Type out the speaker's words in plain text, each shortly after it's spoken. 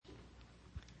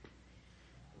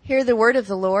Hear the word of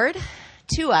the Lord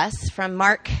to us from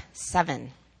Mark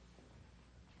 7.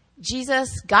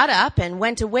 Jesus got up and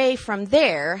went away from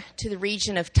there to the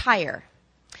region of Tyre.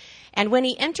 And when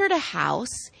he entered a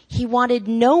house, he wanted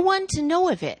no one to know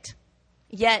of it,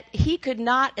 yet he could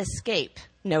not escape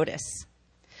notice.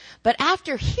 But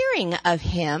after hearing of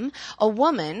him, a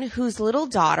woman whose little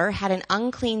daughter had an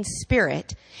unclean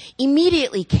spirit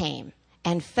immediately came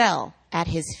and fell at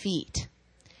his feet.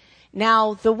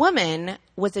 Now the woman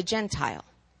was a Gentile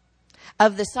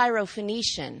of the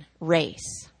Syrophoenician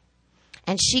race,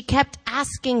 and she kept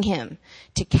asking him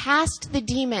to cast the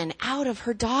demon out of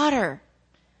her daughter.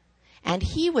 And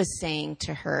he was saying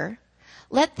to her,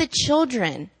 "Let the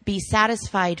children be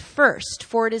satisfied first,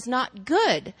 for it is not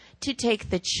good to take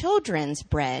the children's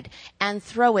bread and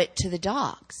throw it to the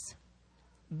dogs."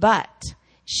 But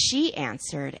she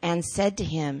answered and said to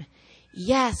him,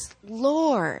 "Yes,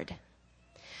 Lord.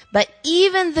 But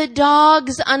even the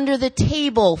dogs under the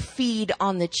table feed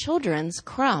on the children's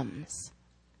crumbs."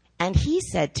 And he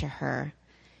said to her,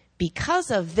 "Because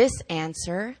of this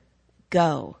answer,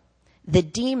 go. The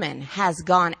demon has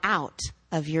gone out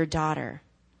of your daughter."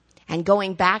 And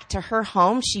going back to her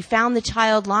home, she found the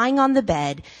child lying on the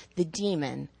bed, the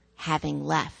demon having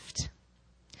left.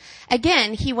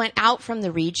 Again, he went out from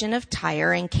the region of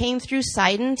Tyre and came through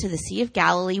Sidon to the Sea of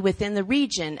Galilee within the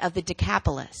region of the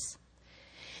Decapolis.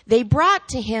 They brought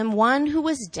to him one who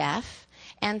was deaf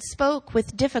and spoke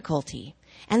with difficulty,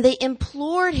 and they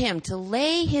implored him to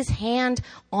lay his hand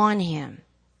on him.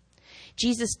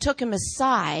 Jesus took him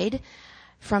aside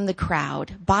from the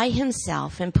crowd by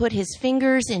himself and put his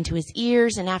fingers into his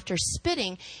ears, and after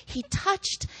spitting, he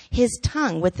touched his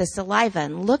tongue with the saliva,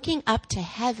 and looking up to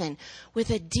heaven with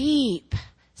a deep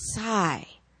sigh,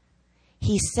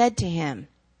 he said to him,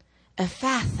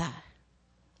 "Ephphatha,"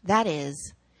 that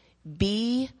is,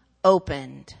 "be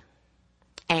opened."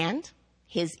 And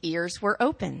his ears were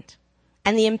opened,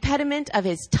 and the impediment of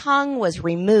his tongue was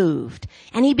removed,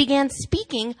 and he began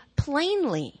speaking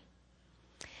plainly.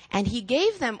 And he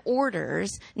gave them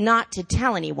orders not to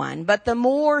tell anyone, but the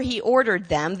more he ordered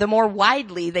them, the more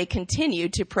widely they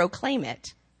continued to proclaim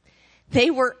it. They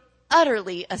were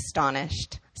utterly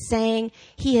astonished, saying,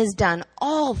 "He has done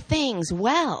all things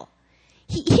well.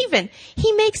 He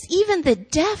makes even the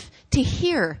deaf to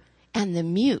hear and the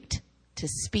mute to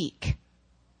speak."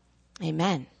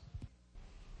 Amen.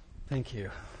 Thank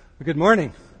you. Good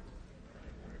morning.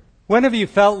 When have you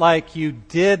felt like you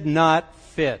did not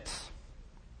fit?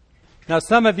 Now,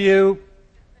 some of you,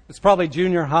 it's probably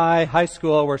junior high, high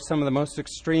school were some of the most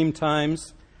extreme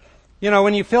times. You know,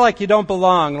 when you feel like you don't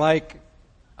belong, like,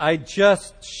 I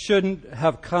just shouldn't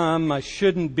have come, I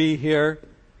shouldn't be here,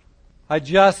 I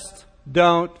just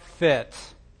don't fit.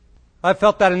 I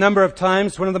felt that a number of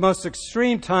times. One of the most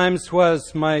extreme times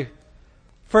was my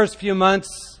first few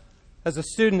months as a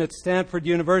student at Stanford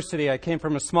University. I came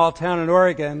from a small town in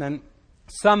Oregon, and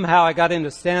somehow I got into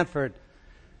Stanford,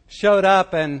 showed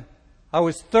up, and I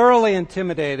was thoroughly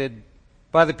intimidated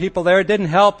by the people there. It didn't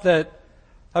help that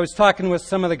I was talking with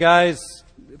some of the guys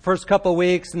the first couple of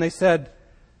weeks, and they said,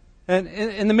 and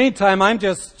in the meantime, I'm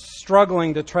just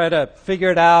struggling to try to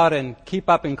figure it out and keep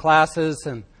up in classes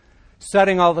and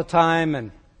studying all the time.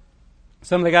 And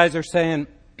some of the guys are saying,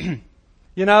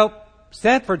 "You know,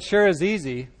 Stanford sure is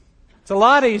easy. It's a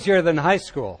lot easier than high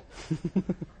school."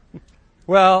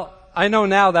 Well, I know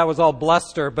now that was all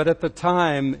bluster, but at the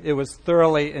time it was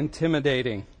thoroughly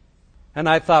intimidating. And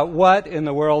I thought, what in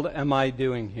the world am I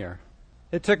doing here?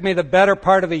 It took me the better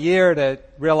part of a year to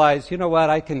realize, you know what,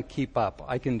 I can keep up.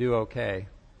 I can do okay.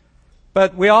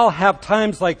 But we all have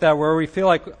times like that where we feel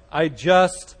like I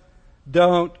just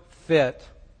don't fit.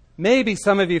 Maybe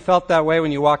some of you felt that way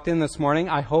when you walked in this morning.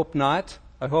 I hope not.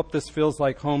 I hope this feels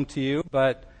like home to you,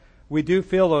 but we do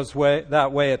feel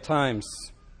that way at times.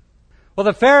 Well,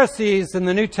 the Pharisees in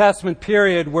the New Testament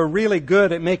period were really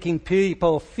good at making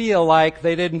people feel like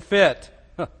they didn't fit.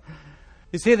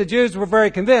 You see, the Jews were very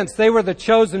convinced they were the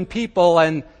chosen people,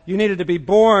 and you needed to be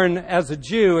born as a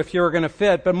Jew if you were going to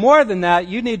fit. But more than that,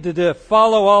 you needed to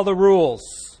follow all the rules.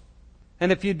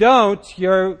 And if you don't,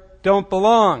 you don't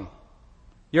belong.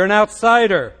 You're an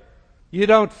outsider. You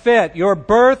don't fit. Your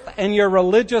birth and your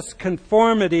religious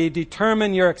conformity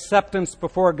determine your acceptance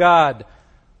before God,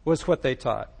 was what they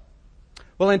taught.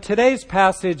 Well, in today's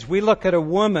passage, we look at a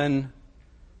woman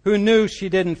who knew she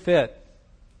didn't fit,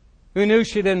 who knew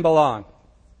she didn't belong.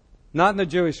 Not in the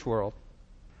Jewish world.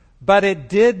 But it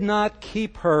did not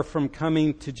keep her from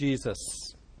coming to Jesus.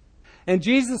 And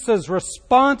Jesus'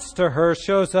 response to her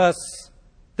shows us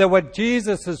that what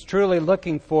Jesus is truly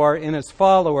looking for in his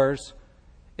followers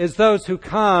is those who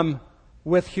come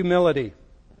with humility,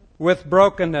 with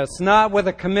brokenness, not with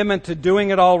a commitment to doing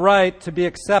it all right to be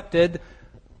accepted,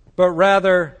 but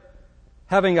rather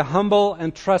having a humble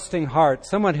and trusting heart,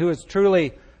 someone who is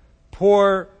truly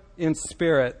poor in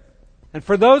spirit. And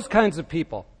for those kinds of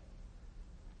people,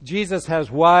 Jesus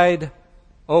has wide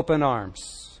open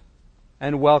arms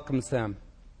and welcomes them.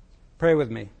 Pray with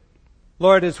me.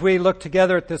 Lord, as we look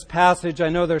together at this passage, I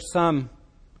know there's some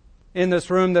in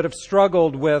this room that have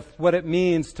struggled with what it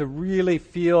means to really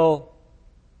feel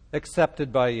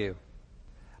accepted by you.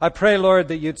 I pray, Lord,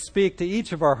 that you'd speak to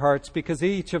each of our hearts, because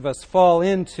each of us fall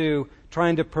into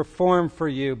trying to perform for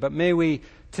you. But may we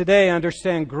today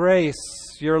understand grace,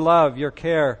 your love, your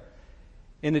care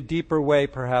in a deeper way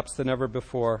perhaps than ever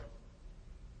before.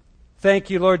 Thank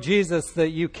you, Lord Jesus, that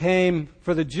you came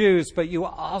for the Jews, but you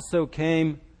also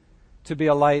came to be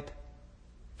a light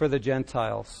for the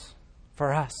Gentiles,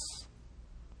 for us.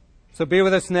 So be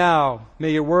with us now.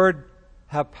 May your word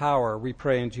have power, we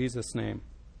pray in Jesus' name.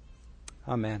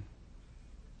 Amen.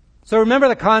 So remember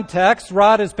the context.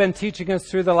 Rod has been teaching us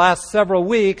through the last several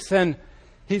weeks, and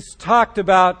he's talked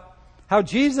about how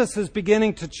Jesus is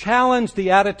beginning to challenge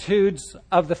the attitudes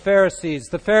of the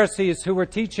Pharisees who were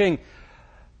teaching,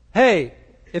 hey,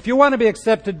 if you want to be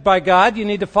accepted by God, you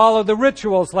need to follow the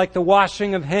rituals like the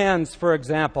washing of hands, for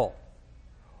example.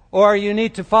 Or you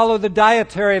need to follow the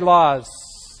dietary laws.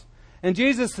 And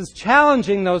Jesus is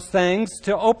challenging those things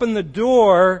to open the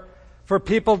door for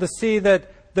people to see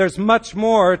that there's much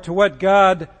more to what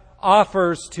God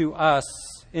offers to us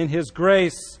in His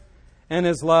grace and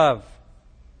His love.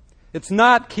 It's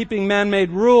not keeping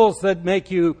man-made rules that make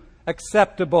you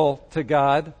acceptable to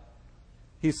God,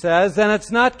 he says, and it's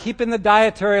not keeping the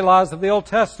dietary laws of the Old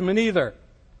Testament either.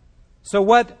 So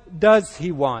what does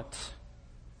He want?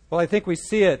 Well, I think we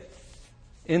see it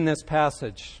in this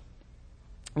passage.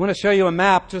 I want to show you a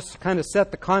map just to kind of set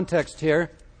the context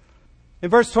here. In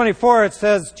verse 24, it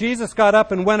says, Jesus got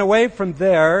up and went away from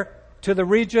there to the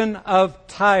region of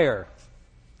Tyre.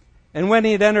 And when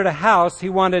he had entered a house, he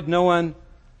wanted no one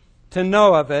to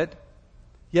know of it,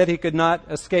 yet he could not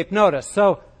escape notice.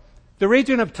 So the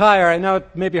region of Tyre, I know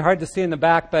it may be hard to see in the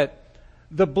back, but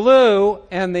the blue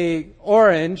and the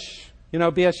orange,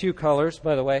 BSU colors,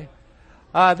 by the way,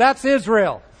 that's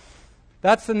Israel.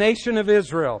 That's the nation of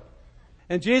Israel.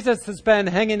 And Jesus has been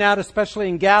hanging out, especially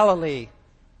in Galilee,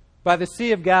 by the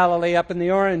Sea of Galilee, up in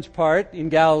the orange part in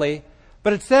Galilee.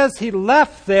 But it says he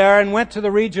left there and went to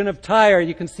the region of Tyre.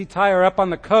 You can see Tyre up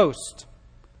on the coast,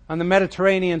 on the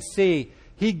Mediterranean Sea.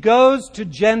 He goes to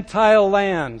Gentile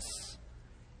lands.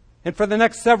 And for the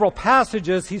next several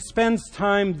passages, he spends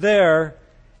time there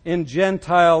in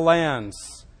Gentile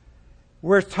lands.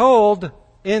 We're told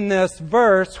in this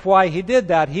verse why he did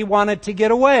that. He wanted to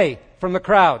get away from the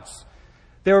crowds.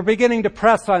 They were beginning to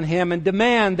press on him and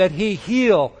demand that he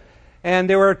heal. And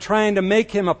they were trying to make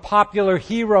him a popular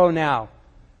hero now,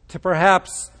 to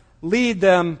perhaps lead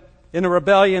them in a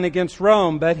rebellion against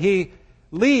Rome. But he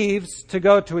leaves to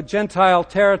go to a Gentile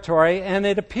territory, and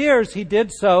it appears he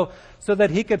did so that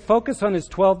he could focus on his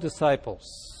 12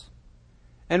 disciples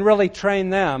and really train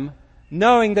them,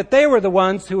 knowing that they were the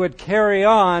ones who would carry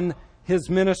on his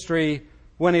ministry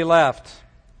when he left.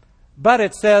 But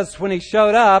it says when he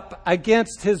showed up,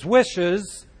 against his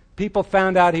wishes, people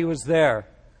found out he was there.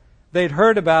 They'd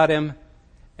heard about him,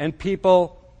 and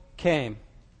people came.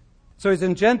 So he's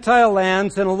in Gentile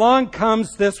lands, and along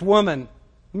comes this woman.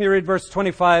 Let me read verse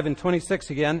 25 and 26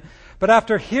 again. But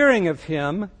after hearing of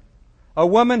him, a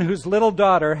woman whose little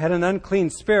daughter had an unclean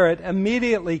spirit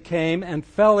immediately came and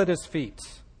fell at his feet.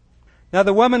 Now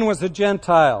the woman was a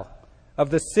Gentile of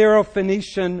the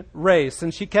Syrophoenician race,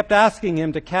 and she kept asking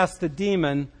him to cast a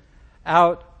demon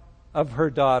out of her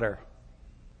daughter.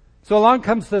 So along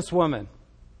comes this woman.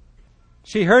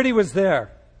 She heard he was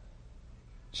there.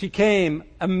 She came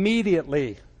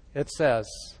immediately, it says.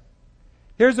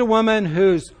 Here's a woman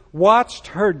who's watched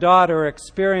her daughter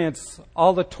experience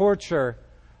all the torture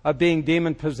of being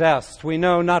demon-possessed. We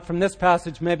know, not from this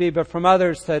passage maybe, but from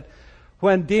others, that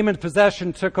when demon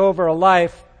possession took over a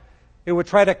life, it would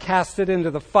try to cast it into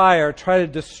the fire, try to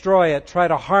destroy it, try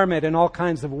to harm it in all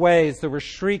kinds of ways. There was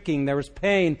shrieking, there was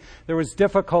pain, there was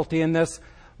difficulty, and this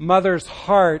mother's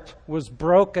heart was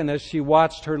broken as she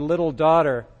watched her little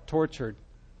daughter tortured.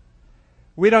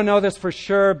 We don't know this for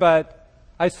sure, but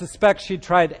I suspect she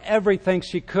tried everything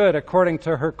she could according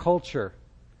to her culture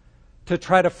to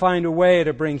try to find a way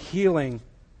to bring healing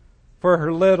for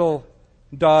her little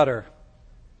daughter.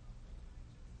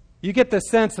 You get the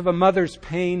sense of a mother's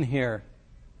pain here.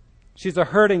 She's a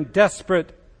hurting,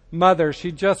 desperate mother.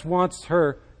 She just wants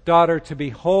her daughter to be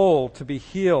whole, to be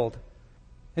healed.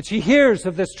 And she hears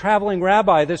of this traveling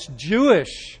rabbi, this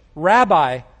Jewish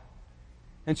rabbi,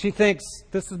 And she thinks,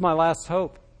 this is my last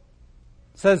hope.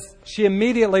 Says she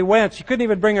immediately went. She couldn't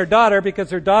even bring her daughter because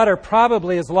her daughter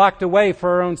probably is locked away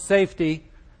for her own safety.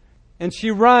 And she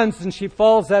runs and she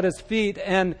falls at his feet.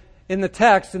 And in the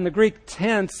text, in the Greek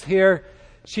tense here,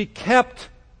 she kept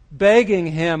begging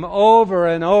him over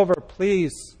and over,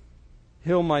 please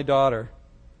heal my daughter.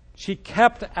 She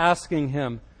kept asking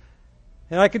him.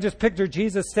 And I could just picture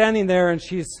Jesus standing there and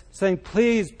she's saying,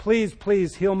 please, please,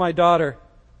 please heal my daughter.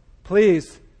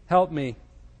 Please help me.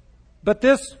 But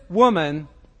this woman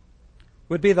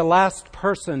would be the last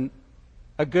person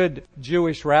a good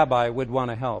Jewish rabbi would want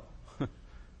to help.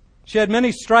 She had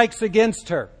many strikes against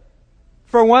her.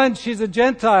 For one, she's a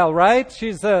Gentile, right?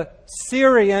 She's a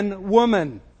Syrian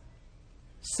woman.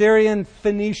 Syrian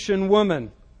Phoenician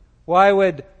woman. Why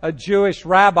would a Jewish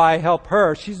rabbi help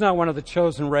her? She's not one of the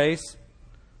chosen race.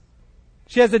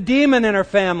 She has a demon in her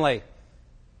family.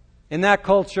 In that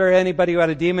culture, anybody who had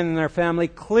a demon in their family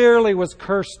clearly was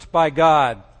cursed by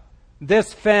God.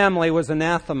 This family was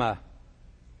anathema.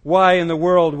 Why in the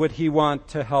world would he want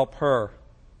to help her?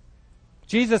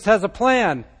 Jesus has a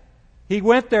plan. He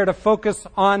went there to focus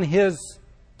on his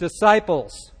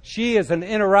disciples. She is an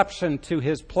interruption to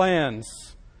his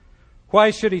plans.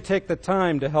 Why should he take the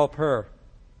time to help her?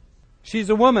 She's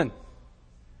a woman.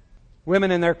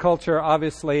 Women in their culture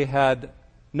obviously had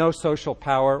no social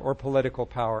power or political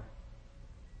power.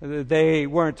 They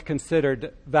weren't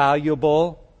considered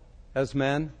valuable as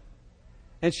men.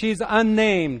 And she's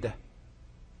unnamed,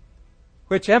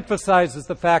 which emphasizes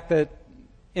the fact that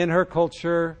in her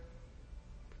culture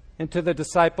and to the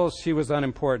disciples, she was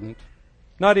unimportant,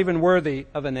 not even worthy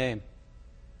of a name.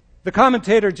 The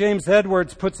commentator James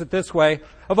Edwards puts it this way: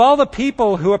 of all the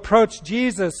people who approached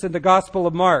Jesus in the Gospel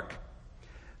of Mark,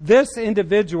 this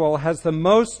individual has the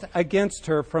most against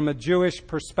her from a Jewish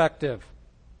perspective.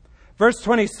 Verse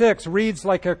 26 reads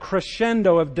like a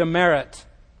crescendo of demerit.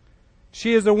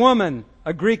 She is a woman,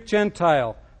 a Greek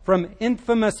Gentile, from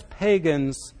infamous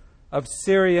pagans of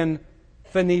Syrian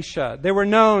Phoenicia. They were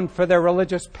known for their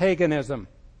religious paganism.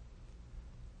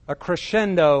 A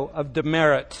crescendo of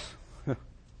demerit.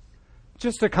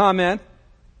 Just a comment.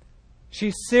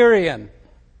 She's Syrian.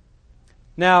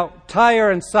 Now, Tyre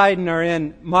and Sidon are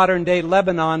in modern-day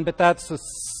Lebanon, but that's a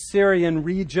Syrian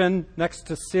region next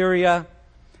to Syria.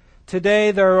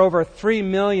 Today, there are over 3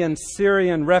 million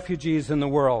Syrian refugees in the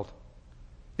world.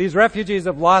 These refugees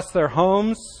have lost their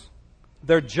homes,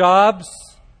 their jobs,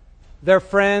 their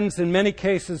friends, in many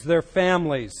cases, their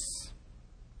families.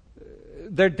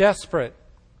 They're desperate,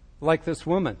 like this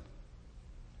woman.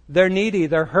 They're needy,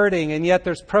 they're hurting, and yet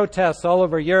there's protests all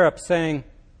over Europe saying,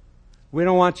 we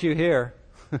don't want you here.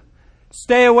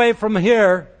 Stay away from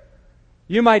here.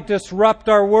 You might disrupt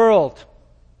our world.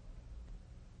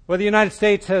 Well, the United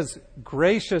States has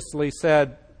graciously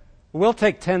said, we'll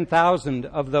take 10,000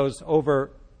 of those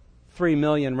over 3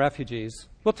 million refugees.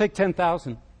 We'll take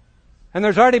 10,000. And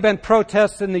there's already been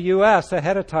protests in the U.S.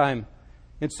 ahead of time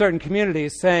in certain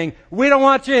communities saying, we don't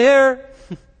want you here.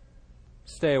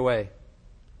 Stay away.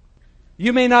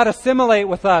 You may not assimilate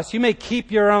with us. You may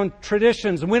keep your own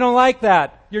traditions, and we don't like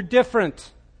that. You're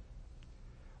different.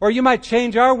 Or you might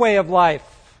change our way of life.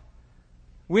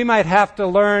 We might have to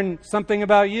learn something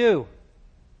about you.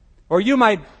 Or you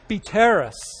might be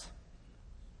terrorists.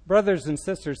 Brothers and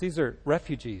sisters, these are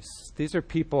refugees. These are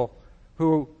people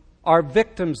who are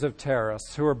victims of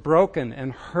terrorists, who are broken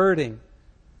and hurting.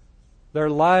 Their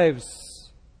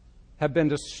lives have been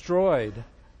destroyed.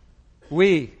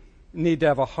 We need to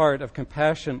have a heart of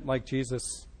compassion like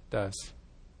Jesus does.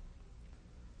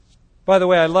 By the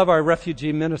way, I love our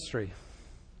refugee ministry.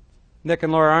 Nick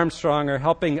and Laura Armstrong are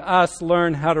helping us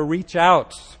learn how to reach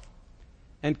out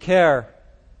and care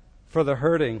for the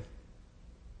hurting.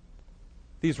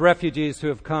 These refugees who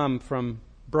have come from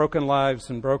broken lives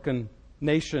and broken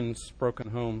nations, broken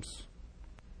homes.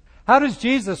 How does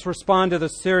Jesus respond to the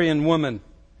Syrian woman?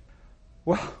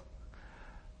 Well,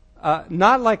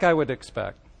 not like I would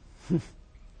expect.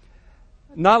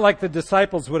 Not like the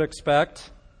disciples would expect.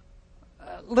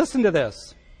 Listen to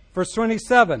this. Verse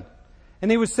 27. And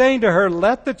he was saying to her,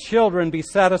 let the children be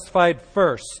satisfied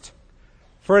first,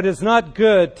 for it is not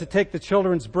good to take the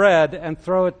children's bread and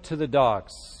throw it to the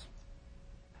dogs.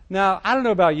 Now, I don't know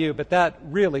about you, but that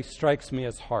really strikes me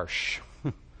as harsh.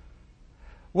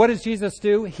 What does Jesus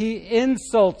do? He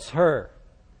insults her.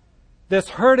 This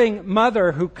hurting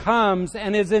mother who comes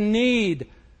and is in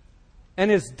need and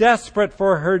is desperate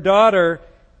for her daughter,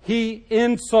 he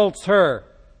insults her.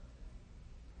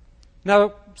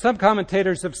 Now, some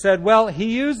commentators have said, well,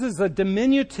 he uses a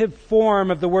diminutive form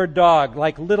of the word dog,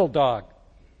 like little dog.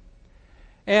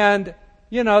 And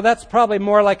that's probably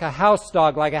more like a house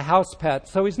dog, like a house pet.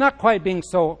 So he's not quite being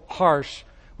so harsh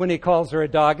when he calls her a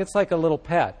dog. It's like a little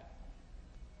pet.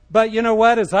 But you know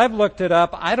what? As I've looked it up,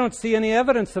 I don't see any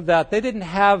evidence of that. They didn't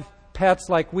have pets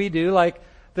like we do, like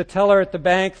the teller at the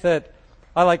bank that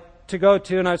I like to go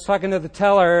to. And I was talking to the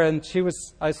teller, and I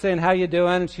was saying, how you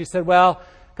doing? And she said, well,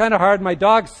 kind of hard. My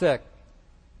dog's sick.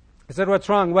 I said, what's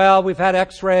wrong? Well, we've had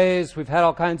x-rays. We've had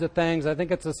all kinds of things. I think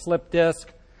it's a slip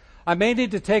disc. I may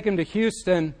need to take him to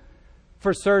Houston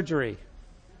for surgery.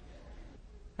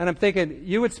 And I'm thinking,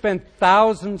 you would spend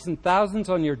thousands and thousands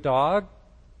on your dog?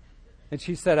 And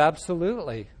she said,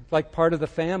 absolutely, like part of the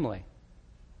family.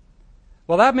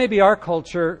 Well, that may be our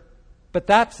culture, but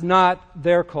that's not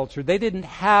their culture. They didn't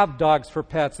have dogs for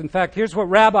pets. In fact, here's what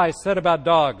rabbis said about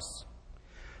dogs.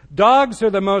 Dogs are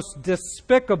the most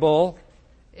despicable,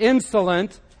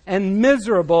 insolent, and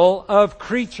miserable of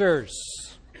creatures.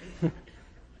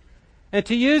 And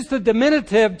to use the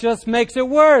diminutive just makes it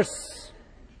worse.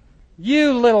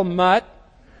 You little mutt.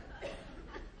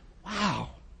 Wow.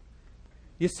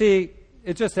 You see,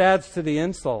 it just adds to the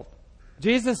insult.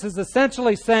 Jesus is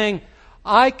essentially saying,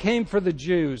 I came for the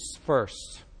Jews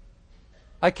first.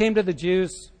 I came to the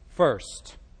Jews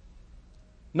first.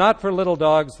 Not for little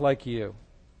dogs like you.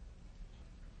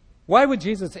 Why would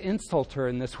Jesus insult her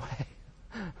in this way?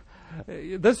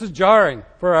 This is jarring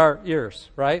for our ears,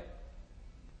 right?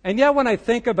 And yet when I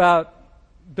think about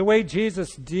the way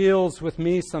Jesus deals with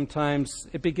me sometimes,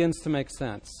 it begins to make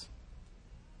sense.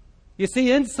 You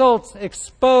see, insults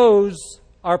expose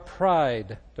our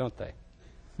pride, don't they?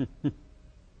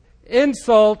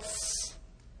 Insults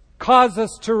cause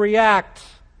us to react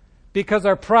because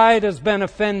our pride has been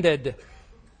offended.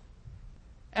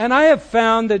 And I have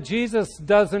found that Jesus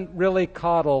doesn't really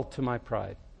coddle to my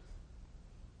pride.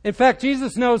 In fact,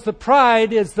 Jesus knows that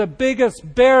pride is the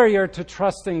biggest barrier to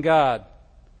trusting God.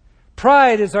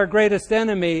 Pride is our greatest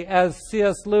enemy. As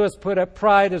C.S. Lewis put it,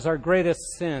 pride is our greatest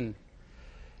sin.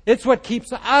 It's what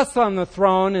keeps us on the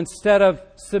throne instead of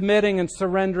submitting and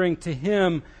surrendering to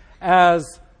Him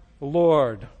as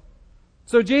Lord.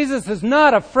 So Jesus is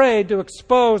not afraid to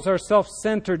expose our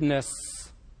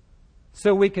self-centeredness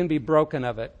so we can be broken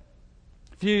of it.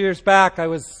 A few years back, I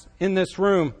was in this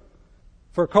room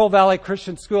for Coal Valley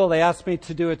Christian School. They asked me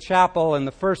to do a chapel, and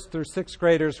the 1st through 6th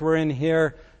graders were in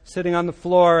here sitting on the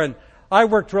floor, and I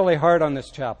worked really hard on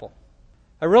this chapel.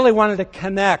 I really wanted to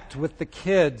connect with the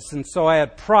kids, and so I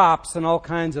had props and all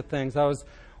kinds of things. I was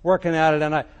working at it,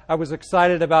 and I was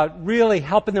excited about really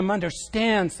helping them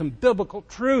understand some biblical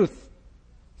truth.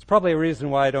 It's probably a reason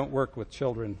why I don't work with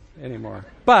children anymore.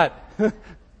 But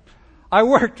I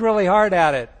worked really hard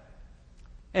at it.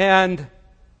 And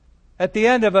at the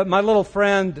end of it, my little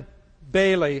friend,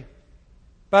 Bailey,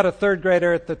 about a 3rd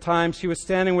grader at the time, she was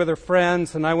standing with her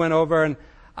friends, and I went over, and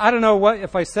I don't know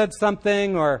if I said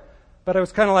something, but I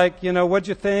was kind of like, what'd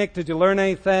you think? Did you learn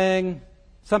anything?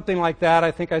 Something like that,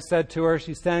 I think I said to her.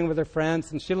 She's standing with her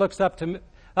friends, and she looks up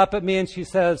at me, and she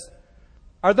says,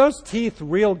 are those teeth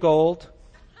real gold?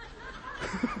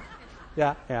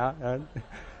 Yeah.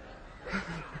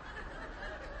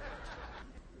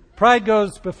 Pride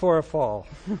goes before a fall.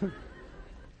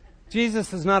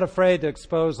 Jesus is not afraid to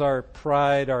expose our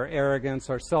pride, our arrogance,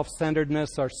 our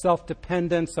self-centeredness, our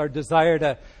self-dependence, our desire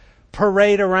to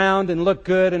parade around and look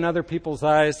good in other people's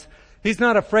eyes. He's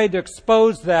not afraid to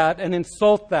expose that and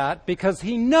insult that because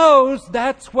He knows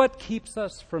that's what keeps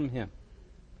us from Him.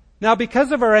 Now,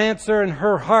 because of her answer and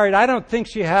her heart, I don't think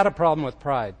she had a problem with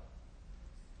pride,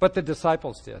 but the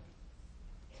disciples did.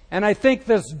 And I think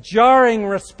this jarring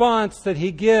response that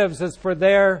He gives is for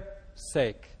their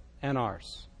sake and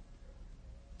ours,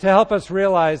 to help us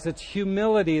realize it's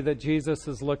humility that Jesus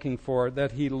is looking for,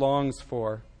 that He longs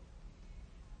for.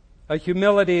 A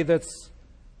humility that's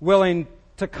willing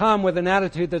to come with an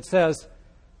attitude that says,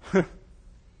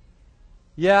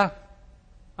 yeah,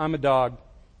 I'm a dog.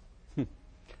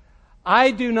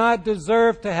 I do not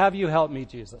deserve to have you help me,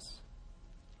 Jesus.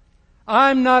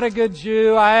 I'm not a good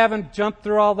Jew. I haven't jumped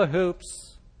through all the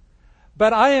hoops.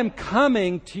 But I am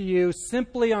coming to you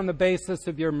simply on the basis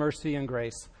of your mercy and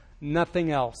grace.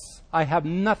 Nothing else. I have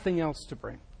nothing else to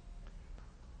bring.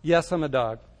 Yes, I'm a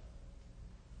dog,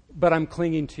 but I'm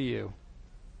clinging to you.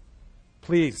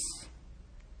 Please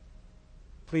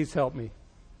help me.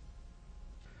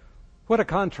 What a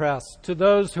contrast to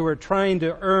those who are trying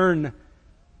to earn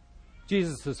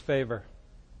Jesus' favor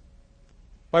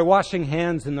by washing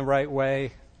hands in the right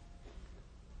way,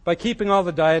 by keeping all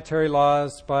the dietary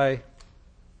laws, by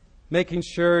making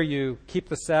sure you keep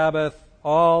the Sabbath,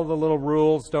 all the little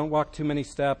rules, don't walk too many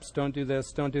steps, don't do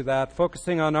this, don't do that,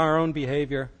 focusing on our own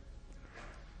behavior.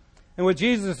 And what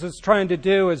Jesus is trying to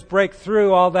do is break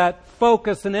through all that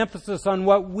focus and emphasis on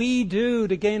what we do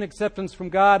to gain acceptance from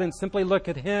God and simply look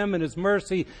at Him and His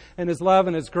mercy and His love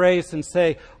and His grace and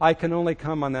say, I can only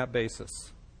come on that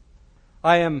basis.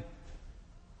 I am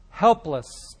helpless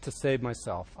to save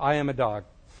myself. I am a dog.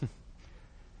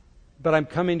 But I'm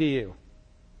coming to you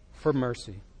for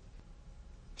mercy.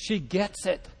 She gets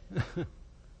it.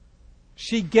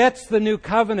 She gets the new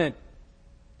covenant.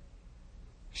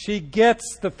 She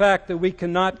gets the fact that we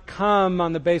cannot come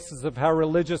on the basis of how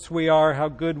religious we are, how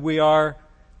good we are,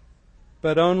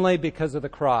 but only because of the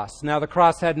cross. Now, the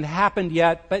cross hadn't happened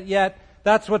yet, but yet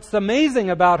that's what's amazing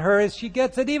about her is she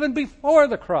gets it even before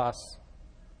the cross.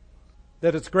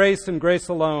 That it's grace and grace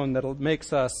alone that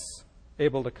makes us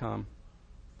able to come.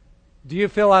 Do you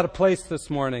feel out of place this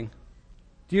morning?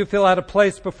 Do you feel out of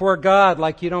place before God,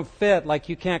 like you don't fit, like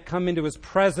you can't come into His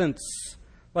presence,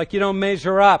 like you don't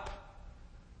measure up?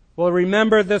 Well,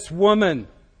 remember this woman.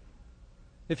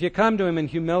 If you come to Him in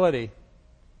humility,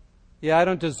 yeah, I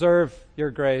don't deserve your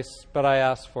grace, but I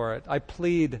ask for it. I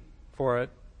plead for it.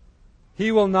 He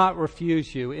will not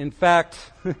refuse you. In fact,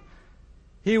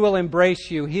 He will embrace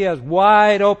you. He has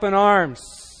wide open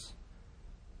arms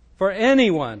for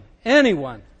anyone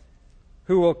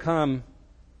who will come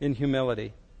in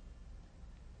humility.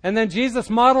 And then Jesus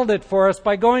modeled it for us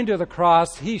by going to the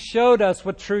cross. He showed us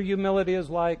what true humility is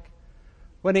like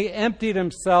when He emptied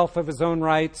Himself of His own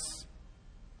rights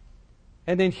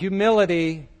and in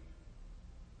humility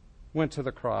went to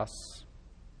the cross.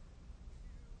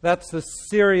 That's the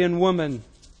Syrian woman.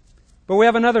 But we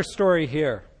have another story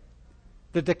here.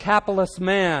 The Decapolis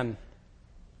man.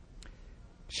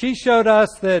 She showed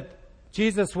us that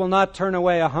Jesus will not turn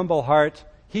away a humble heart.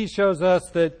 He shows us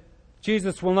that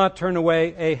Jesus will not turn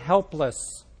away a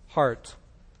helpless heart.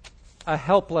 A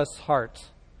helpless heart.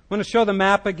 I want to show the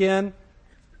map again.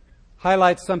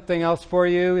 Highlight something else for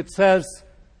you. It says,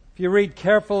 if you read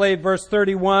carefully, verse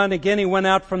 31, again he went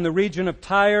out from the region of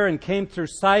Tyre and came through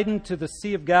Sidon to the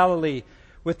Sea of Galilee,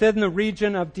 within the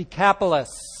region of Decapolis.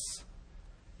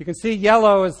 You can see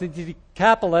yellow is the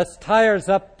Decapolis. Tyre's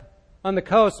up on the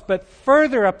coast, but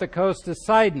further up the coast is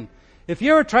Sidon. If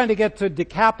you were trying to get to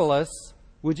Decapolis,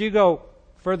 would you go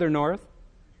further north?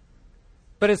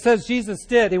 But it says Jesus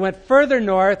did. He went further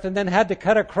north and then had to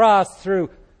cut across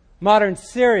through modern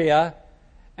Syria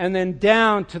and then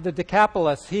down to the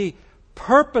Decapolis. He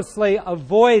purposely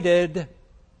avoided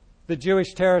the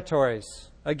Jewish territories.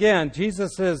 Again,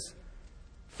 Jesus is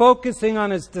focusing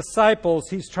on His disciples.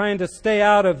 He's trying to stay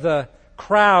out of the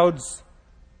crowds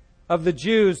of the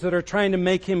Jews that are trying to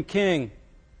make Him king.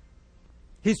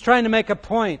 He's trying to make a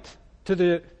point to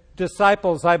the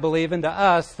disciples, I believe, and to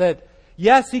us, that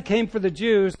yes, He came for the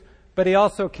Jews, but He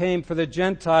also came for the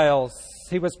Gentiles.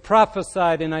 He was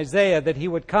prophesied in Isaiah that He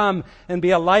would come and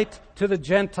be a light to the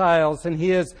Gentiles, and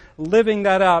He is living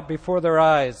that out before their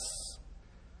eyes.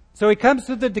 So He comes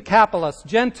to the Decapolis,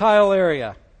 Gentile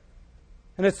area,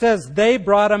 and it says, they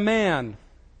brought a man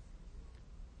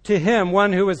to Him,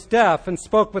 one who was deaf and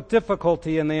spoke with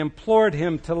difficulty, and they implored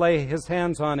Him to lay His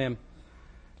hands on him.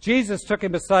 Jesus took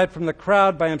him aside from the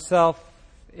crowd by Himself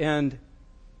and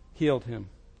healed him.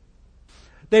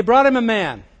 They brought him a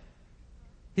man.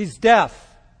 He's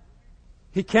deaf.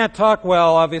 He can't talk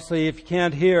well, obviously, if he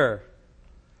can't hear.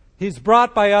 He's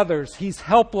brought by others. He's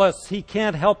helpless. He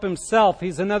can't help himself.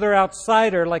 He's another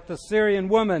outsider like the Syrian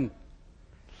woman.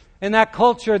 In that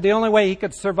culture, the only way he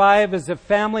could survive is if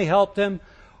family helped him,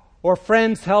 or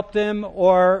friends helped him,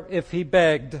 or if he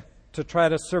begged to try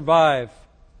to survive.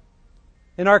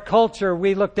 In our culture,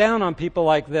 we look down on people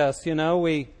like this. You know,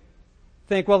 we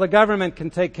think, well, the government can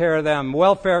take care of them.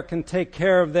 Welfare can take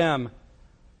care of them.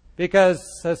 Because,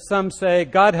 as some say,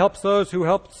 God helps those who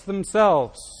help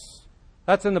themselves.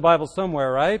 That's in the Bible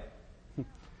somewhere, right?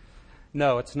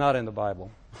 No, it's not in the Bible.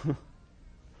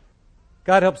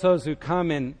 God helps those who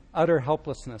come in utter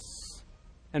helplessness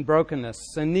and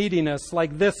brokenness and neediness,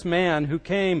 like this man who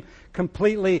came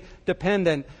completely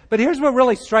dependent. But here's what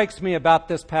really strikes me about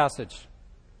this passage.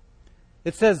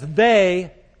 It says,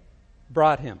 they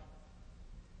brought him.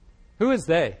 Who is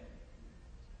they?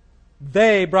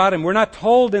 They brought him. We're not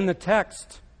told in the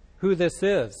text who this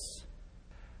is.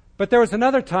 But there was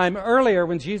another time earlier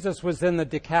when Jesus was in the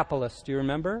Decapolis. Do you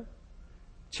remember?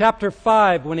 Chapter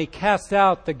 5, when He cast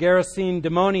out the Gerasene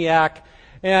demoniac,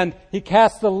 and He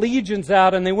cast the legions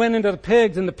out, and they went into the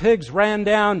pigs, and the pigs ran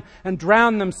down and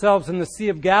drowned themselves in the Sea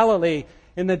of Galilee,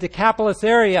 in the Decapolis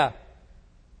area.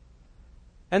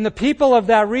 And the people of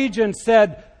that region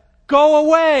said, "Go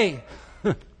away!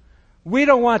 We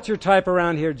don't want your type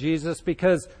around here, Jesus,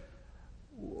 because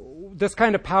this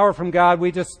kind of power from God,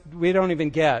 we don't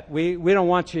even get. We don't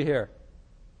want you here."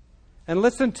 And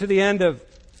listen to the end of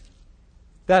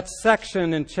that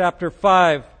section in chapter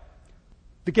 5.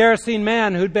 The Gerasene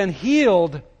man who'd been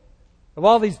healed of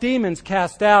all these demons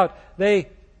cast out,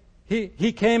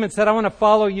 he came and said, I want to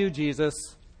follow you, Jesus.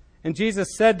 And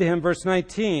Jesus said to him, verse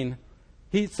 19,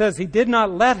 he says he did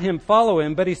not let him follow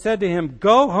him, but he said to him,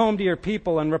 go home to your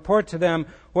people and report to them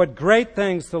what great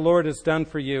things the Lord has done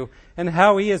for you and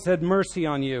how he has had mercy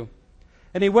on you.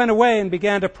 And he went away and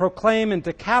began to proclaim in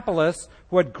Decapolis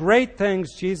what great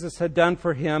things Jesus had done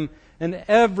for him, and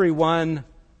everyone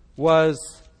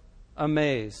was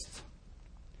amazed.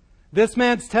 This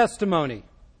man's testimony,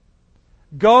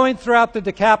 going throughout the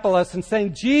Decapolis and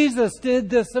saying, Jesus did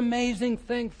this amazing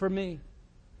thing for me.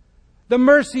 The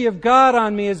mercy of God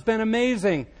on me has been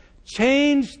amazing.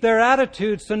 Changed their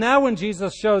attitude. So now when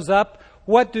Jesus shows up,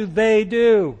 what do?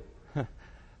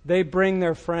 They bring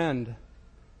their friend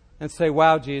and say,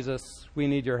 wow, Jesus, we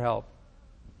need your help.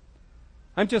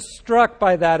 I'm just struck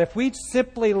by that. If we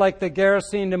simply, like the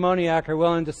Gerasene demoniac, are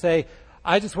willing to say,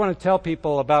 I just want to tell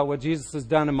people about what Jesus has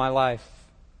done in my life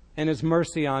and his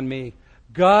mercy on me,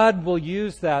 God will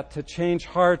use that to change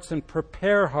hearts and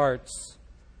prepare hearts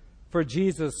for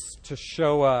Jesus to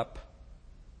show up.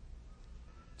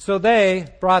 So they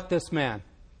brought this man.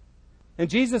 And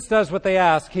Jesus does what they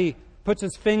ask. He puts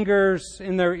his fingers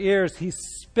in their ears. He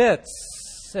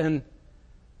spits and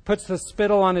puts the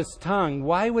spittle on his tongue.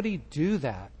 Why would he do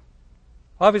that?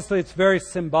 Obviously, it's very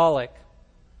symbolic.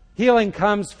 Healing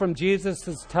comes from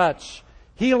Jesus' touch.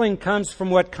 Healing comes from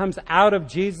what comes out of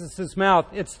Jesus' mouth.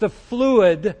 It's the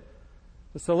fluid.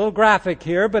 It's a little graphic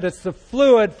here, but it's the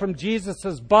fluid from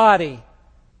Jesus' body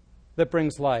that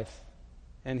brings life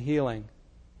and healing.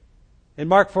 In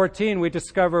Mark 14, we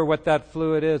discover what that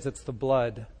fluid is. It's the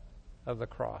blood of the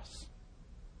cross.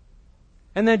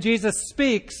 And then Jesus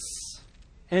speaks,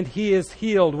 and he is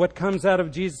healed. What comes out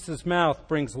of Jesus' mouth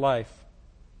brings life.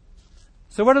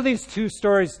 So what do these two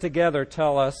stories together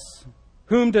tell us?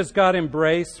 Whom does God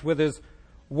embrace with his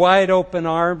wide open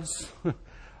arms?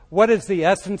 What is the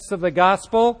essence of the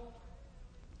gospel?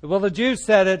 Well, the Jews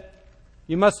said it.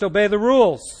 You must obey the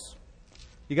rules.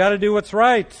 You got to do what's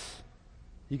right.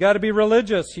 You got to be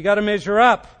religious. You got to measure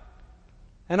up.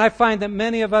 And I find that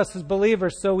many of us as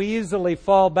believers so easily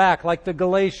fall back, like the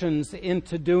Galatians,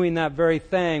 into doing that very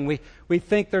thing. We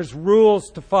think there's rules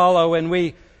to follow, and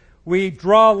we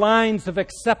draw lines of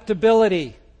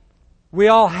acceptability. We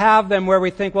all have them where we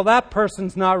think, well, that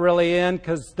person's not really in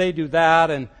because they do that.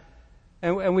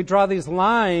 And we draw these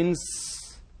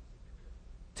lines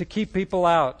to keep people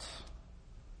out.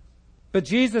 But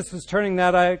Jesus is turning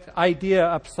that idea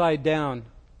upside down.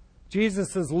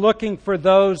 Jesus is looking for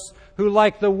those who,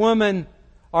 like the woman,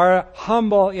 are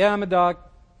humble. Yeah, I'm a dog,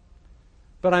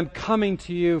 but I'm coming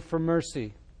to you for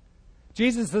mercy.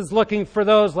 Jesus is looking for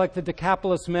those like the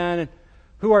Decapolis man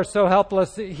who are so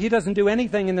helpless. He doesn't do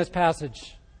anything in this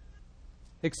passage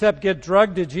except get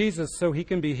drugged to Jesus so he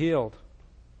can be healed.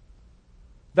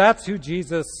 That's who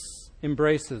Jesus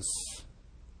embraces.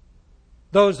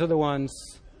 Those are the ones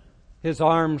his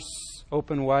arms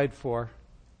open wide for.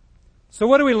 So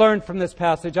what do we learn from this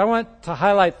passage? I want to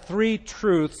highlight 3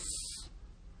 truths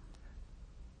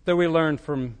that we learn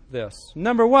from this.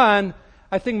 Number 1,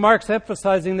 I think Mark's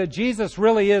emphasizing that Jesus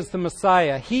really is the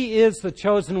Messiah. He is the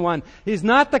chosen one. He's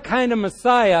not the kind of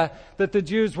Messiah that the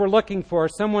Jews were looking for,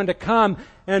 someone to come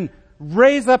and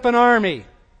raise up an army,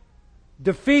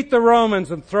 defeat the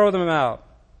Romans and throw them out.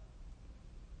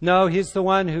 No, he's the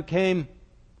one who came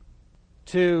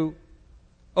to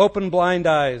open blind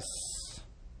eyes,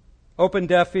 open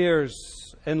deaf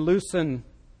ears, and loosen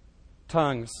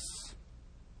tongues.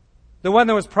 The one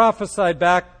that was prophesied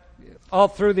back all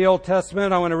through the Old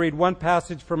Testament. I want to read one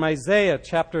passage from Isaiah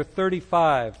chapter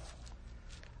 35.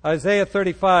 Isaiah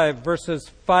 35 verses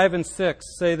 5 and 6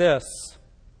 say this.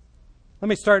 Let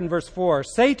me start in verse 4.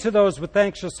 Say to those with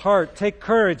anxious heart, take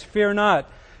courage, fear not.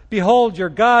 Behold, your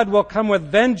God will come with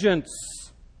vengeance.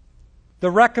 The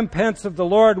recompense of the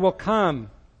Lord will come.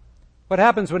 What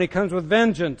happens when he comes with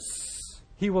vengeance?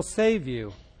 He will save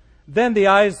you. Then the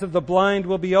eyes of the blind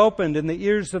will be opened, and the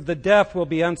ears of the deaf will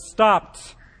be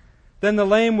unstopped. Then the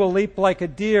lame will leap like a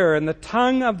deer, and the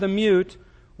tongue of the mute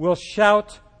will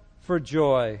shout for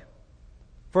joy.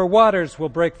 For waters will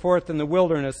break forth in the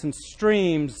wilderness, and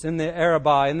streams in the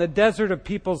Arabah, in the desert of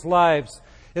people's lives.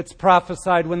 It's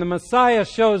prophesied when the Messiah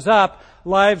shows up,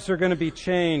 lives are going to be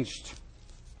changed.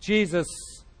 Jesus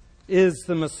is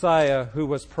the Messiah who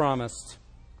was promised.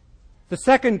 The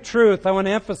second truth I want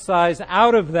to emphasize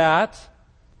out of that,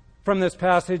 from this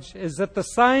passage, is that the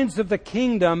signs of the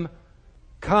kingdom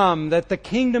come, that the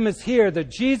kingdom is here,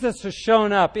 that Jesus has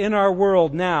shown up in our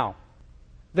world now.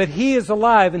 that He is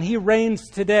alive and He reigns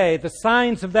today. The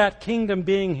signs of that kingdom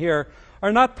being here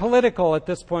are not political at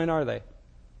this point, are they?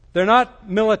 They're not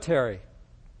military.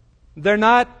 They're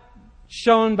not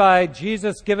shown by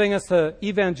Jesus giving us an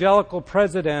evangelical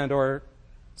president or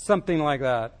something like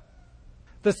that.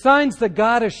 The signs that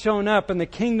God has shown up and the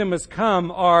kingdom has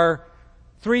come are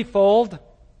threefold.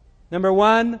 Number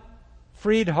one,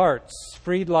 freed hearts,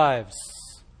 freed lives.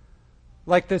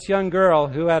 Like this young girl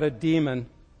who had a demon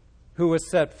who was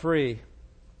set free.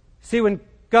 See, when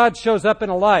God shows up in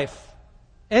a life,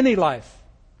 any life,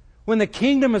 when the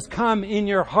kingdom has come in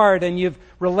your heart and you've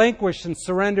relinquished and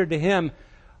surrendered to Him,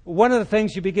 one of the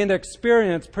things you begin to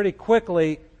experience pretty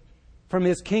quickly from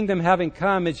His kingdom having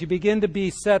come is you begin to be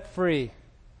set free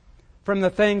from the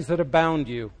things that have bound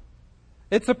you.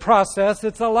 It's a process.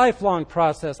 It's a lifelong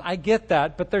process. I get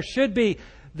that. But there should be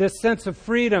this sense of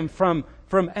freedom from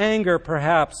anger,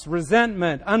 perhaps,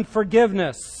 resentment,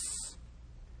 unforgiveness.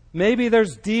 Maybe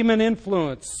there's demon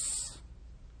influence,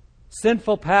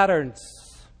 sinful patterns,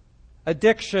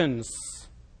 addictions,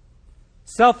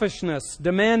 selfishness,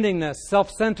 demandingness,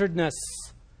 self-centeredness.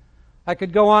 I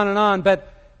could go on,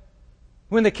 but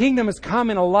when the kingdom has come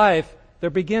in a life, there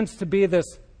begins to be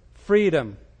this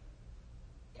freedom.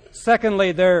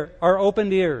 Secondly, there are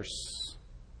opened ears.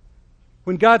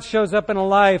 When God shows up in a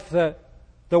life, the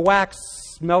wax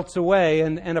melts away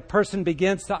and a person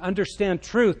begins to understand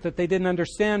truth that they didn't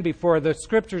understand before. The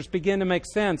scriptures begin to make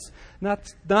sense.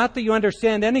 Not that you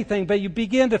understand anything, but you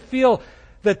begin to feel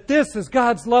that this is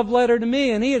God's love letter to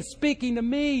me and He is speaking to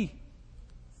me.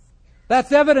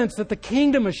 That's evidence that the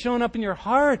kingdom has shown up in your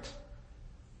heart.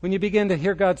 When you begin to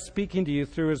hear God speaking to you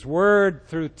through His Word,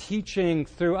 through teaching,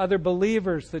 through other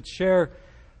believers that share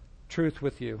truth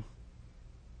with you.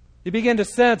 You begin to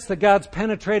sense that God's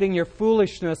penetrating your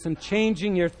foolishness and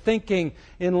changing your thinking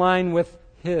in line with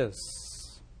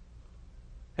His.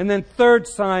 And then third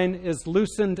sign is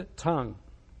loosened tongue.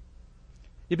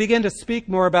 You begin to speak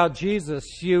more about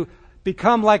Jesus. You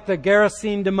become like the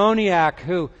Gerasene demoniac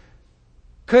who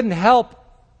couldn't help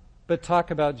but talk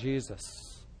about Jesus.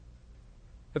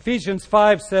 Ephesians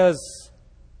 5 says,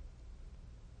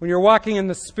 when you're walking in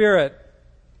the Spirit,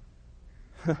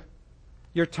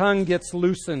 your tongue gets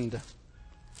loosened.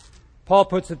 Paul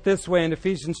puts it this way in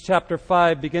Ephesians chapter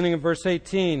 5, beginning of verse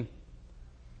 18.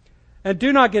 And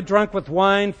do not get drunk with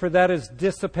wine, for that is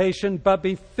dissipation, but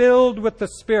be filled with the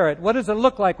Spirit. What does it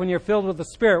look like when you're filled with the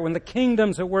Spirit, when the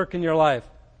kingdom's at work in your life?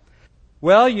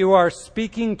 Well, you are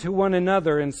speaking to one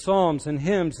another in psalms and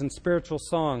hymns and spiritual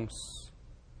songs,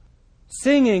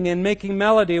 singing and making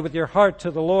melody with your heart to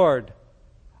the Lord,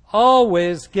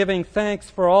 always giving thanks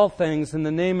for all things in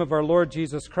the name of our Lord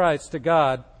Jesus Christ to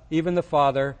God, even the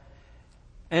Father,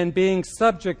 and being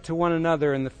subject to one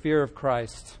another in the fear of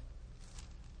Christ.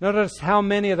 Notice how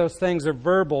many of those things are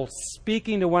verbal,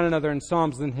 speaking to one another in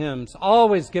psalms and hymns,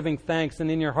 always giving thanks and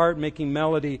in your heart making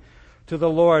melody to the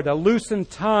Lord. A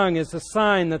loosened tongue is a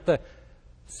sign that the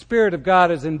Spirit of God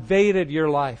has invaded your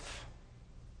life.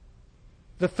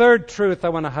 The third truth I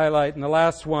want to highlight, and the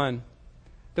last one,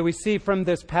 that we see from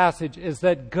this passage is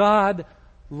that God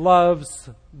loves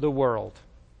the world,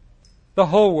 the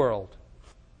whole world,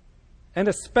 and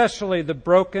especially the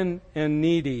broken and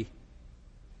needy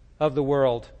of the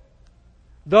world,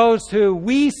 those who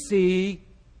we see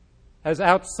as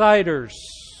outsiders.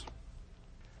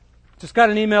 Just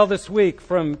got an email this week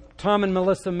from Tom and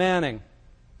Melissa Manning,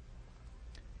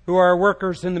 who are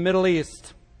workers in the Middle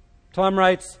East. Tom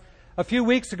writes, a few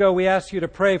weeks ago, we asked you to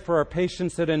pray for our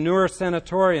patients at a Nur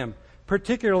Sanatorium,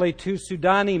 particularly two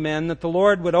Sudani men, that the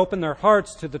Lord would open their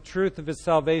hearts to the truth of His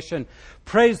salvation.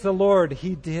 Praise the Lord,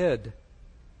 He did.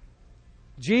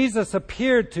 Jesus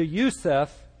appeared to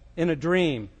Yusuf in a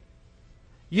dream.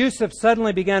 Yusuf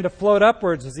suddenly began to float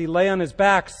upwards as he lay on his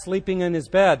back, sleeping in his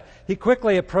bed. He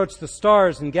quickly approached the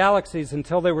stars and galaxies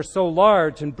until they were so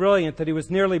large and brilliant that he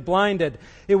was nearly blinded.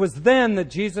 It was then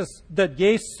that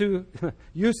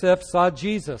Yusuf saw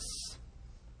Jesus.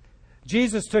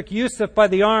 Jesus took Yusuf by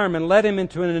the arm and led him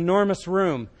into an enormous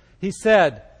room. He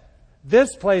said,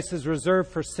 "This place is reserved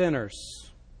for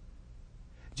sinners."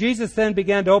 Jesus then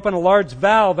began to open a large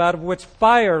valve out of which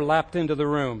fire lapped into the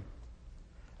room.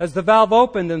 As the valve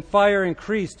opened and fire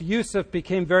increased, Yusuf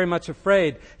became very much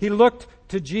afraid. He looked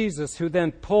to Jesus, who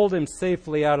then pulled him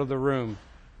safely out of the room.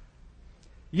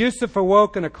 Yusuf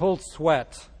awoke in a cold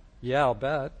sweat. Yeah, I'll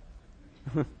bet.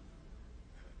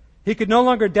 He could no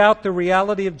longer doubt the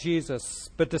reality of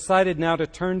Jesus, but decided now to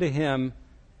turn to Him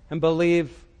and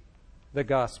believe the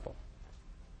gospel.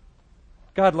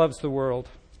 God loves the world.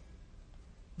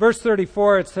 Verse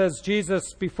 34, it says,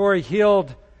 Jesus, before He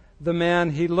healed the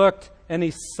man, He looked and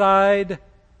He sighed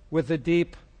with a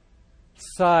deep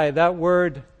sigh. That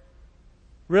word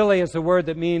really is a word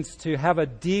that means to have a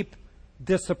deep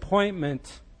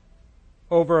disappointment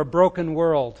over a broken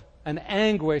world, an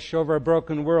anguish over a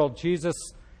broken world. Jesus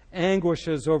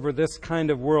anguishes over this kind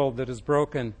of world that is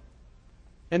broken.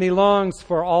 And he longs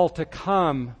for all to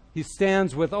come. He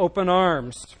stands with open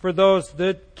arms for those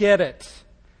that get it.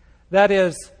 That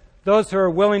is, those who are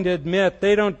willing to admit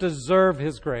they don't deserve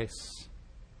his grace.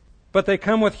 But they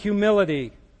come with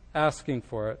humility, asking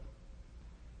for it.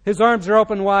 His arms are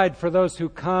open wide for those who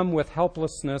come with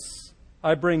helplessness.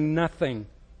 I bring nothing.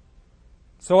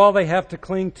 So all they have to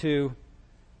cling to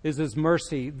is his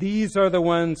mercy. These are the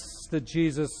ones that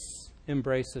Jesus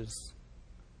embraces.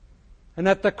 And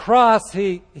at the cross,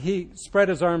 he spread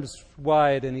his arms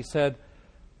wide and he said,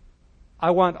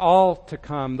 I want all to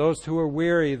come, those who are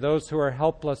weary, those who are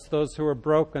helpless, those who are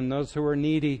broken, those who are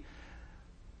needy.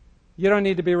 You don't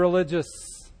need to be religious.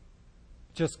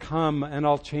 Just come and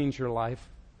I'll change your life.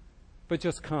 But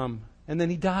just come. And then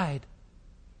he died.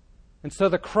 And so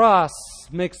the cross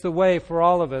makes the way for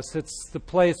all of us. It's the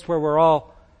place where we're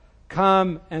all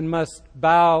come and must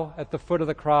bow at the foot of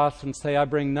the cross and say, I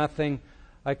bring nothing.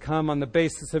 I come on the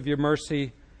basis of your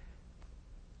mercy.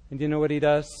 And you know what he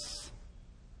does?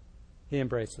 He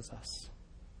embraces us.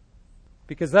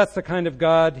 Because that's the kind of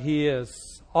God he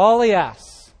is. All he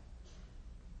asks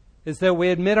is that we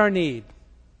admit our need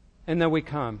and that we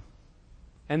come.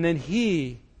 And then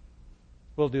he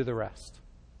will do the rest.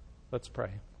 Let's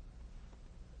pray.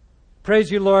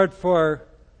 Praise you, Lord, for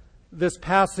this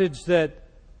passage that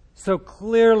so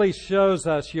clearly shows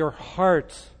us your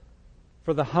heart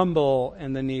for the humble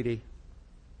and the needy.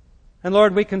 And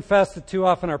Lord, we confess that too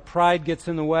often our pride gets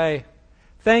in the way.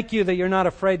 Thank you that you're not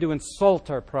afraid to insult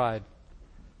our pride,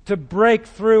 to break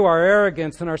through our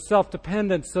arrogance and our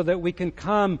self-dependence so that we can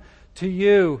come to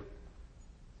you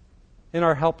in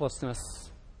our helplessness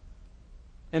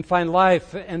and find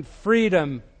life and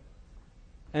freedom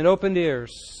and opened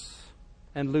ears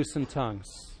and loosened tongues.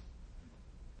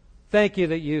 Thank you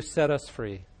that you set us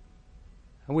free.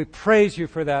 And we praise you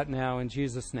for that now in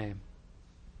Jesus' name.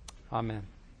 Amen.